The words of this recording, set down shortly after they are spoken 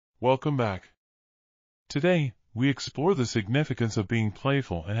Welcome back. Today, we explore the significance of being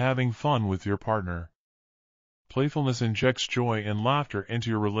playful and having fun with your partner. Playfulness injects joy and laughter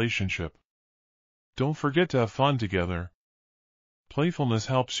into your relationship. Don't forget to have fun together. Playfulness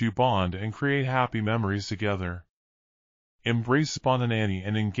helps you bond and create happy memories together. Embrace spontaneity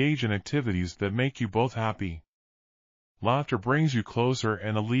and engage in activities that make you both happy. Laughter brings you closer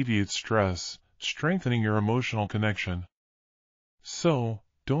and alleviates stress, strengthening your emotional connection. So,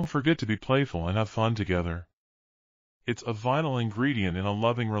 don't forget to be playful and have fun together. It's a vital ingredient in a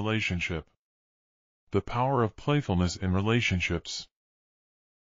loving relationship. The power of playfulness in relationships.